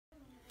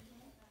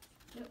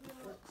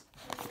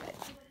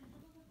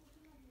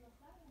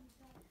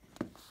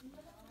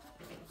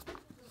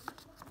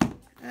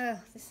Oh,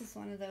 this is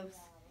one of those.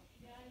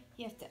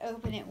 You have to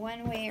open it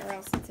one way or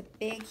else it's a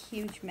big,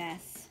 huge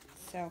mess.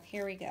 So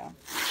here we go.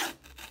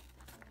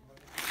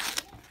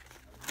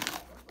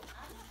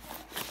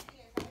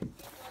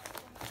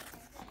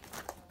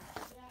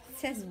 It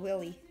says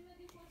Willie.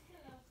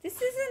 This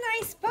is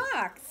a nice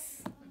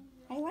box.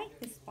 I like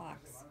this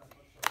box.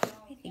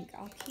 I think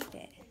I'll keep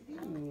it.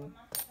 Ooh.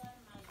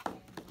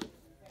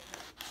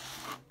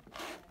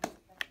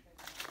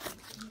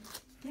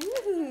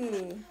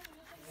 Ooh,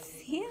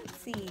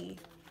 fancy.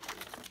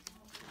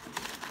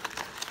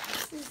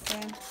 This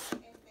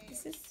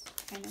is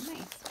kind of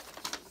nice.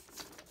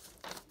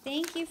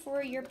 Thank you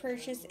for your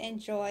purchase.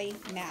 Enjoy,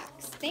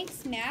 Max.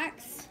 Thanks,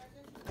 Max.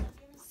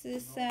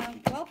 This is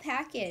well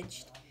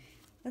packaged.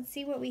 Let's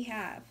see what we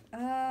have.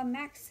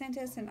 Max sent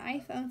us an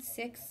iPhone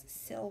 6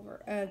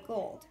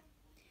 gold.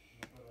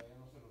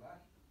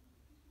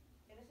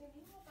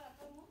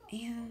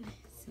 And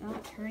it's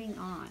not turning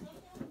on.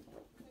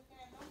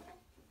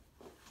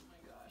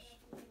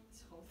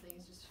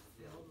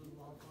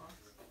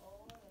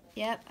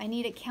 Yep, I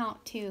need a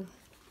count too.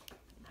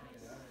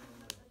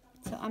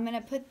 So I'm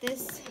gonna put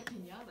this.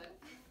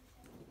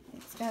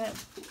 It's got a.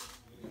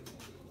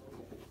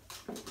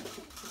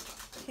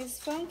 His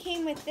phone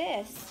came with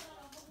this.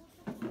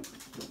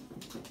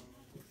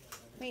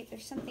 Wait,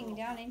 there's something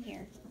down in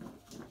here.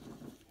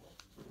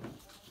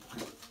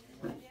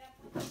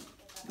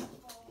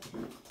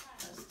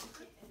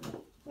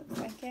 Looks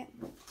like it.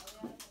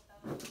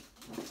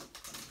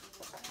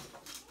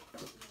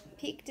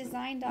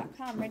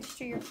 peakdesign.com.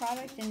 Register your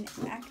product and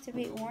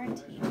activate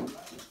warranty.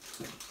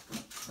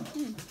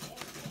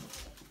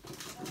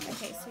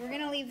 Okay, so we're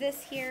going to leave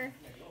this here.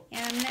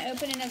 And I'm going to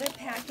open another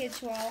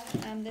package while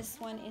this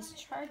one is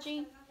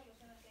charging.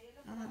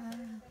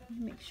 Let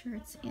me make sure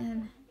it's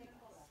in.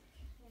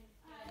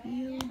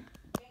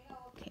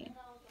 Okay.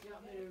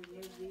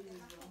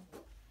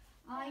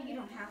 You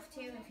don't have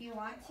to. If you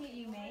want to,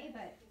 you may,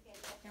 but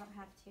you don't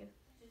have to.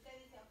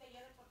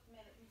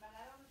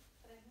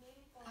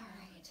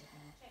 Alright.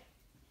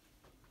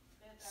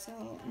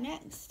 So,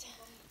 next.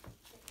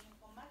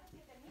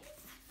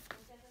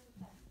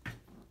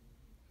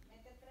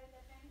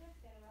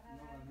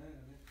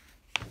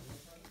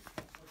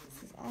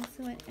 This is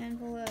also an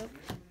envelope,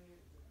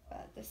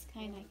 but this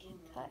kind I can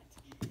cut.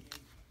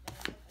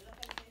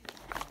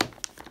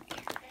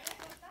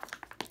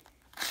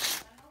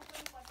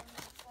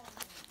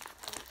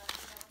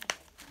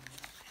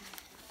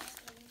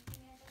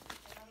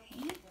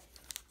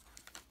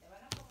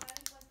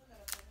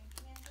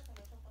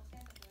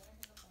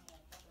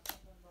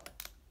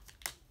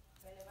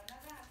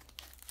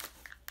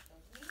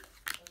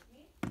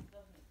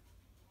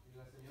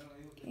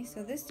 Okay,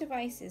 so this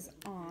device is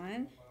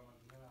on.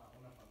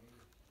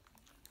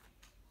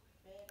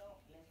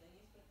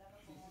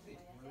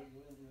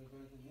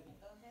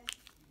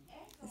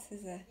 This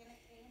is a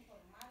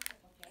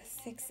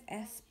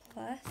 6S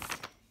Plus.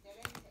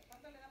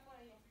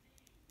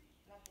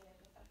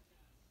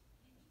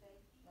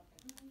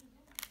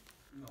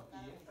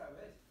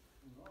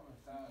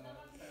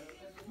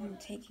 I'm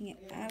taking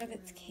it out of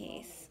its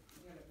case.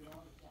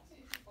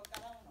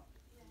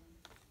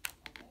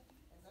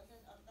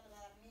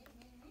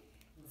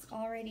 It's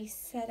already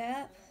set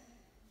up.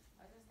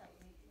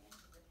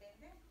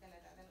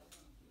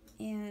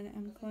 And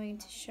I'm going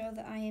to show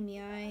the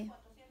IMEI.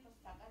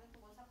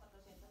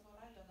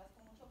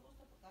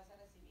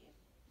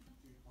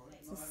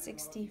 It's a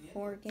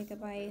 64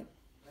 gigabyte.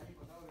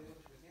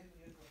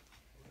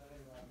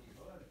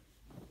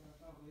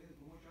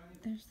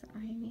 There's the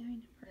IMEI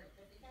number.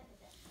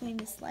 I'm going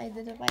to slide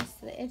the device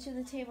to the edge of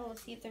the table to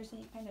see if there's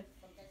any kind of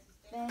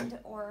bend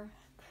or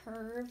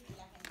curve.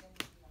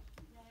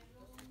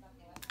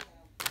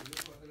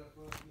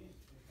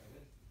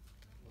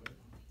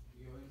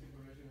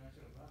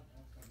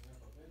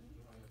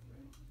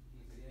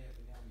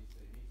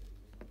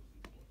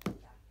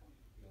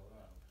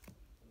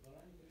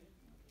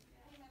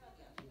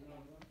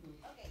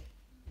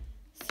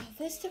 So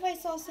this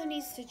device also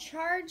needs to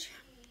charge.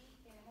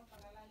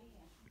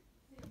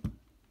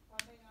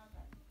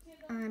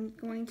 I'm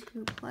going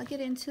to plug it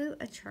into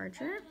a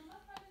charger,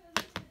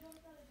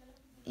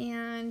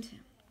 and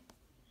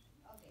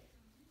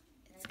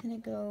it's going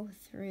to go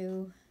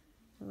through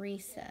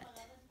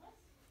reset.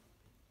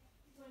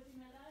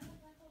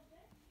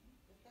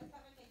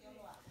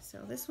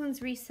 So this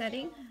one's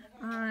resetting.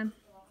 I'm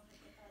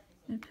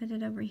going to put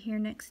it over here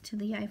next to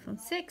the iPhone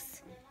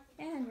 6,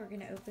 and we're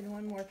going to open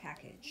one more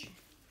package.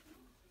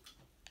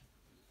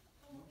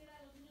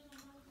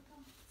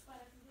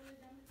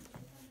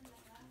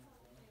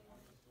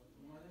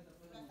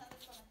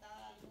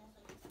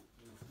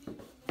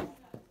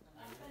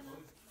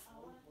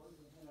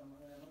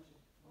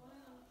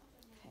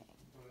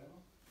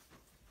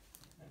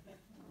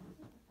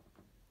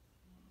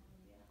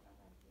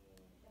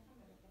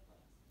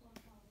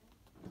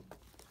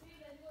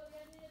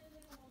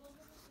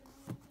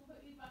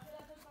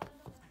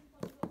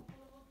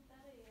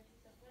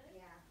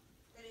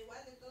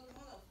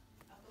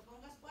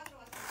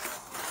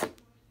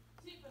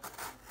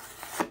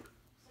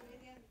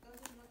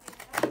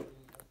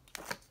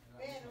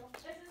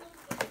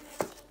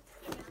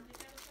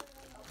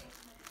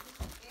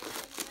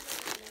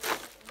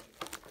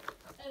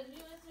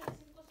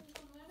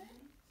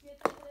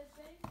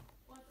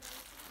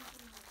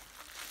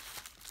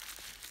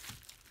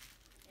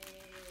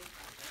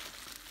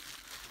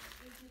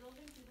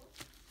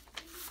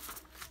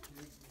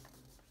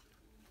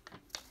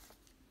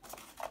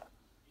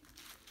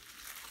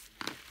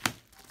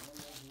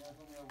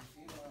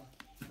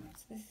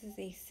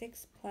 a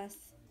 6 Plus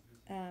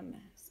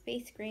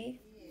space gray.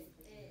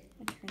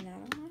 I'll turn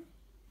that on.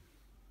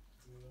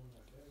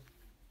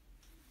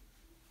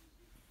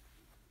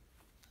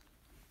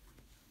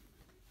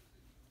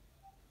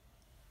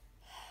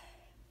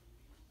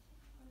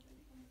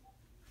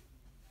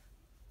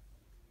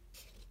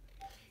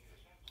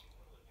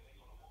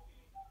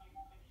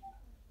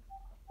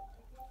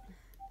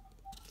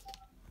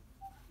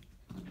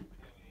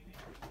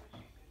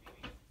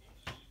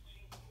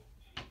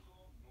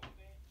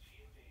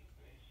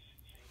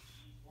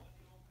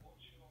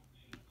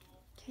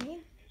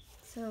 Okay,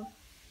 so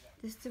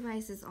this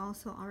device is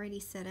also already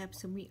set up,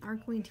 so we are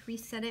going to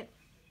reset it.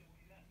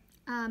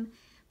 I'm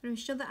going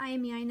to show the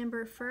IMEI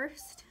number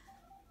first.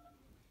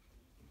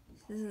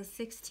 This is a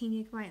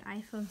 16 gigabyte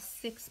iPhone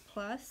 6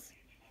 Plus.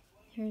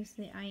 Here's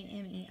the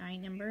IMEI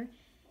number.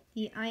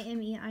 The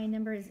IMEI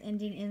number is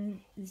ending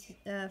in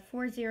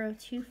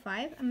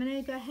 4025. I'm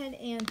going to go ahead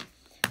and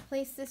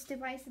place this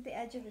device at the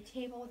edge of the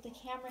table with the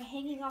camera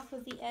hanging off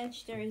of the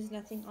edge. There is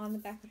nothing on the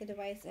back of the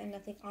device and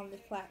nothing on the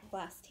flat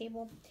glass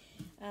table.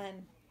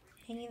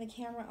 Hanging the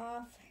camera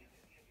off,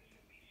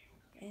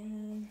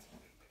 and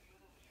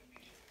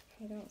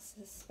I don't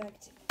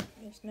suspect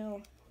there's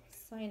no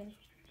sign of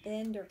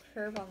bend or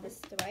curve on this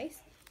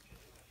device.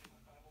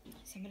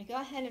 So I'm going to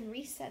go ahead and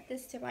reset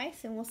this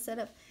device, and we'll set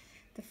up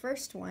the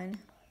first one.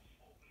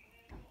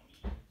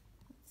 Let's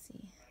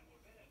see.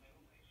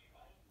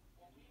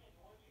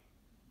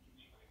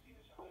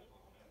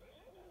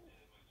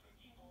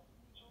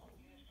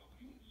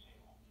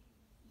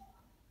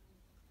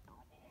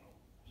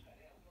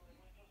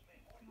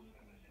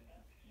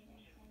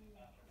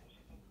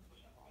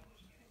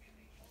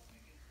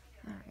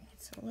 Alright,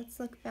 so let's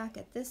look back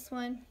at this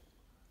one.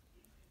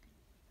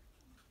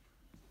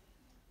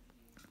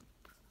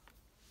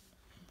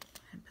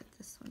 And put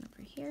this one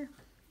over here.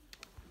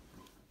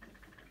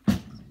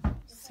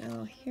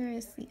 So here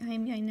is the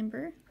IMEI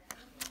number.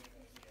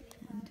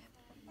 And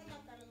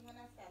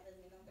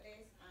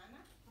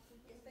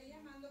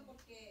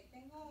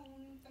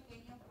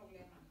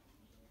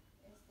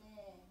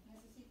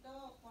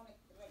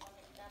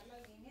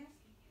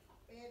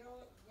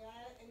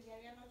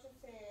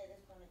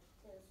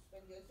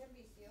el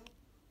servicio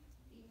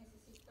y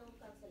necesito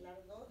cancelar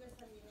 2 de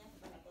esas líneas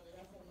para poder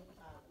hacer mi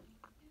pago.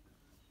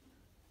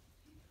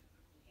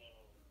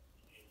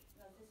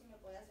 No sé si me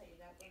puedas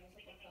ayudar con eso,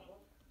 por favor.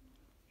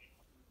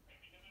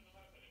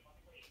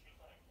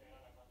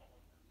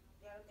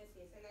 Claro que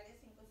sí, es el área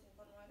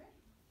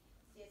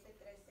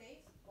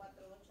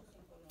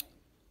 559-736-4859.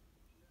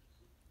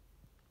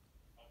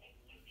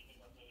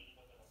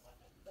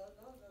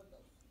 2222.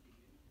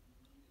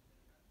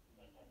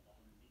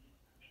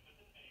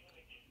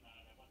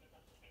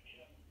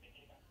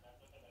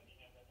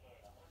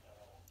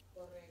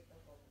 Correcto,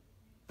 joven.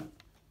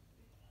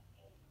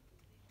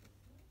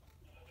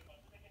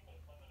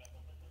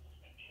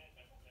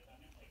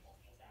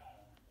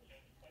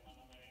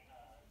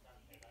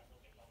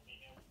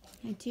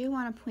 I do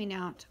want to point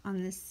out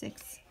on this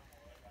 6,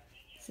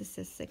 this is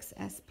a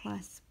 6S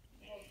Plus,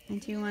 I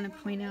do want to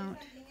point out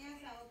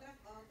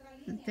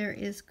that there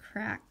is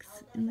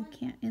cracks in the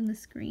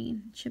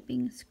screen,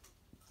 chipping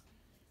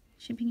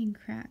and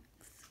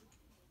cracks.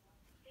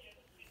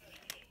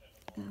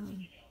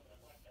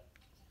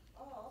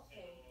 Oh, ok.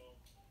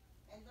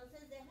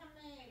 Entonces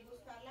déjame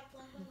buscar la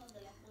cuenta en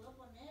donde las puedo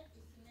poner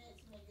y si me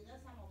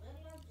ayudas a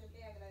moverlas, yo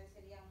te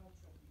agradecería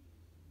mucho.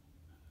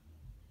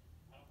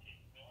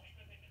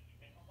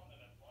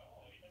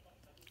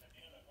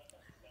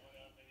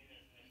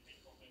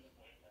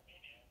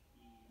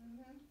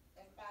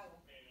 El pago.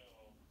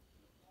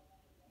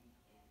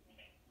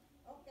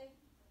 Ok,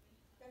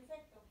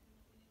 perfecto.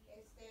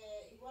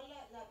 Igual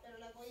pero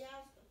las voy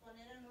a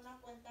poner en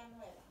una cuenta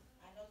nueva,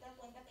 en otra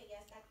cuenta que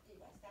ya está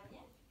activa, ¿está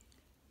bien?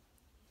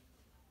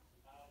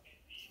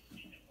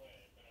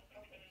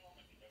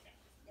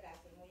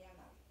 Gracias, muy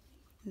amable.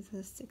 This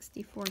is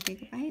 64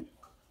 gigabyte.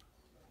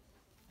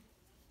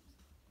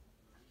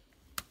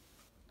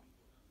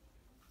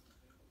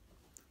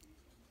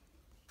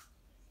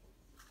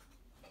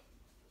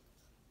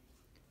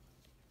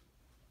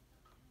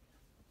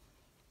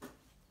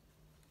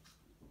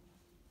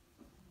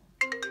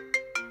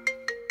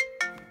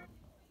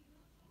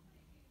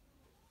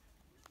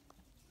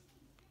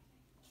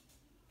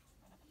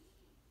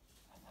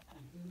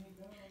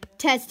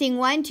 Testing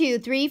 1,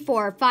 2, 3,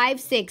 4, 5,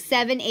 6,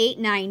 7, 8,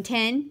 9, 10.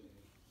 ¿De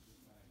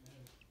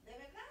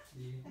verdad?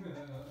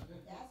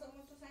 Ya son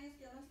muchos años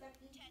que uno está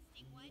aquí.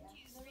 Testing 1,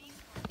 2, 3,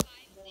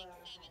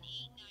 4, 5, 6,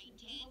 7, 8,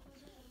 9, 10.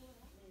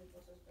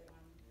 Pues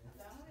esperamos.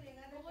 Acabamos de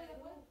llegar de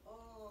Perú.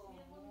 Oh,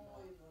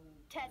 muy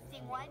bonito.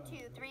 Testing 1,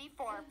 2, 3,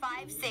 4,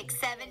 5, 6,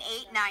 7,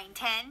 8, 9,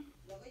 10.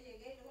 Luego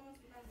llegué y luego nos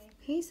fuimos a México.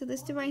 Okay, so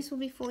this device will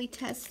be fully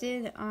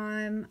tested.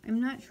 I'm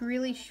not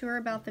really sure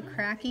about the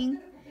cracking,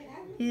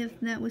 if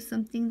that was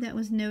something that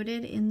was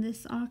noted in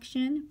this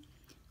auction,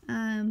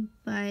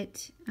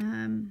 but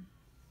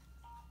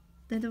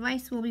the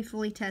device will be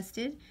fully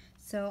tested.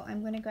 So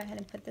I'm going to go ahead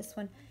and put this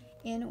one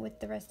in with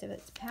the rest of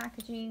its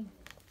packaging,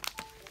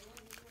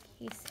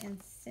 case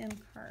and SIM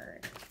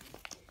card.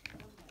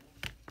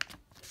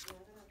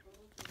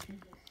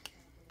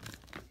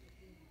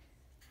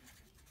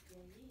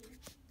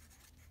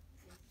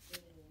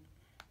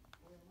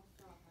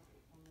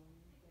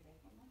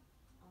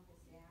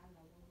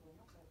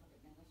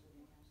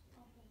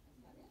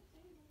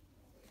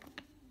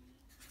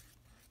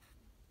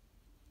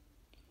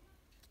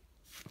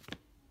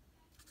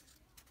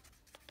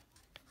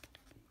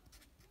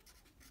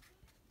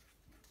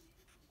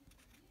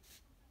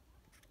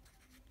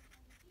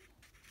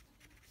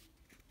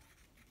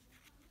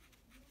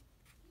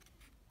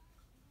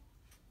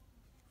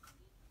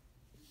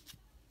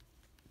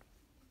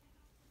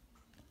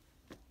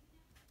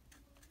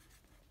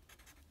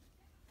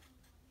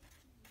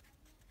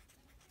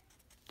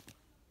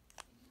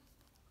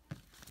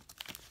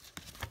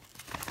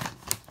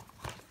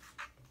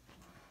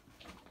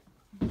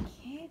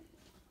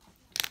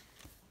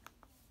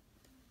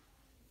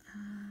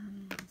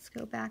 Let's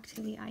go back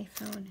to the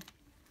iPhone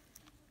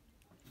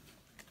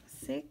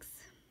 6.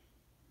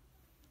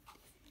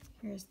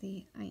 Here's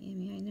the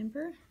IMEI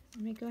number.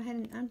 I'm going to go ahead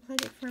and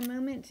unplug it for a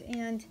moment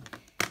and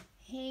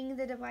hang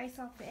the device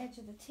off the edge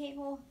of the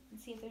table and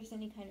see if there's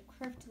any kind of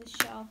curve to the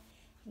shell.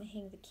 I'm going to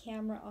hang the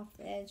camera off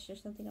the edge.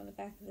 There's nothing on the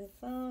back of the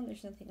phone.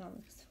 There's nothing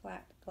on this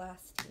flat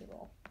glass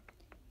table.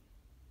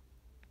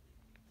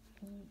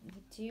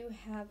 We do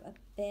have a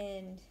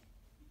bend.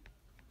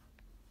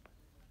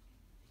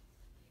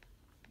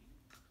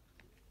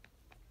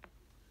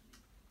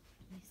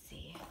 Let me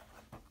see.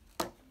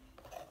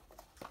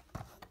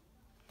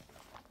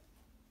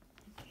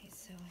 Okay,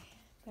 so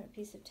I've got a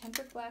piece of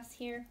tempered glass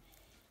here.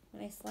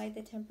 When I slide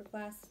the tempered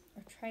glass,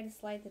 or try to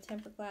slide the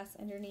tempered glass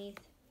underneath,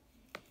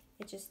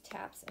 it just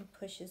taps and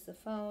pushes the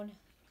phone.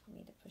 I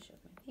need to push it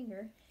with my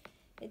finger.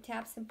 It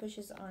taps and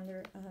pushes on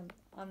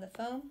the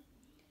phone.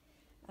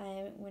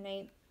 When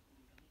I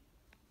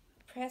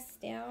press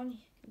down, you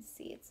can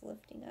see it's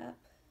lifting up.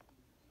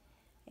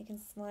 I can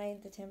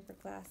slide the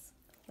tempered glass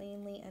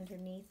cleanly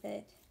underneath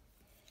it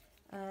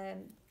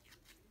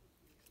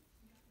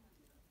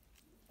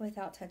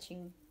without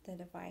touching the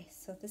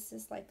device. So this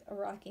is like a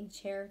rocking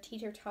chair,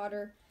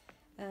 teeter-totter.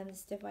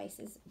 This device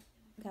has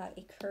got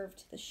a curve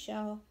to the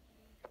shell.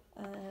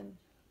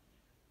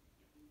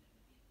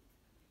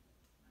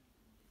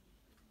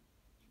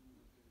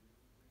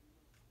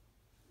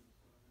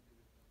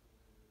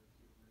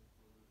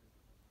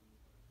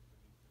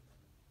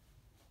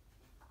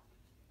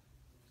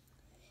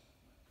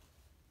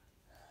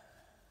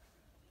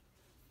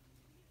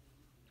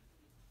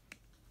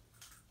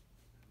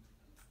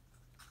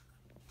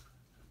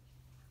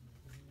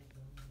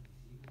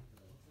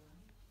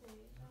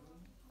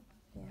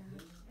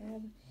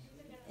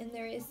 And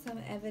there is some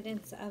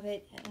evidence of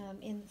it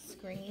in the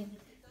screen,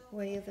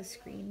 where the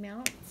screen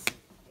mounts.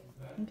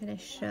 I'm going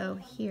to show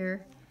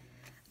here.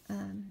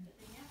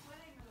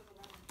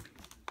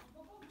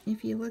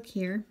 If you look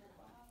here,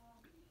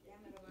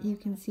 you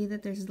can see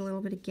that there's a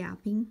little bit of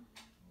gapping.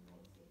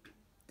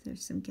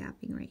 There's some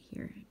gapping right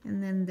here,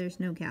 and then there's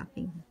no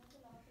gapping,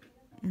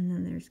 and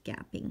then there's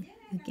gapping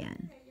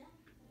again,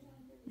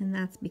 and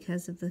that's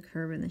because of the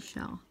curve in the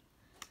shell.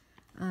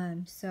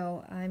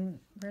 So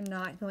we're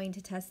not going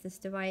to test this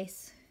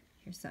device.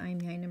 Here's the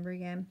IMEI number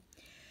again.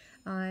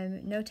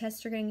 No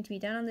tests are going to be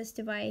done on this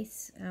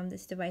device.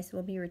 This device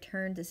will be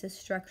returned. This is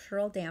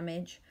structural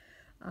damage.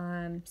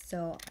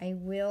 So I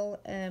will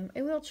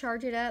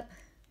charge it up,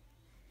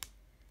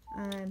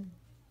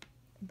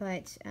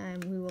 but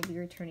we will be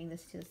returning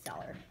this to the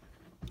seller.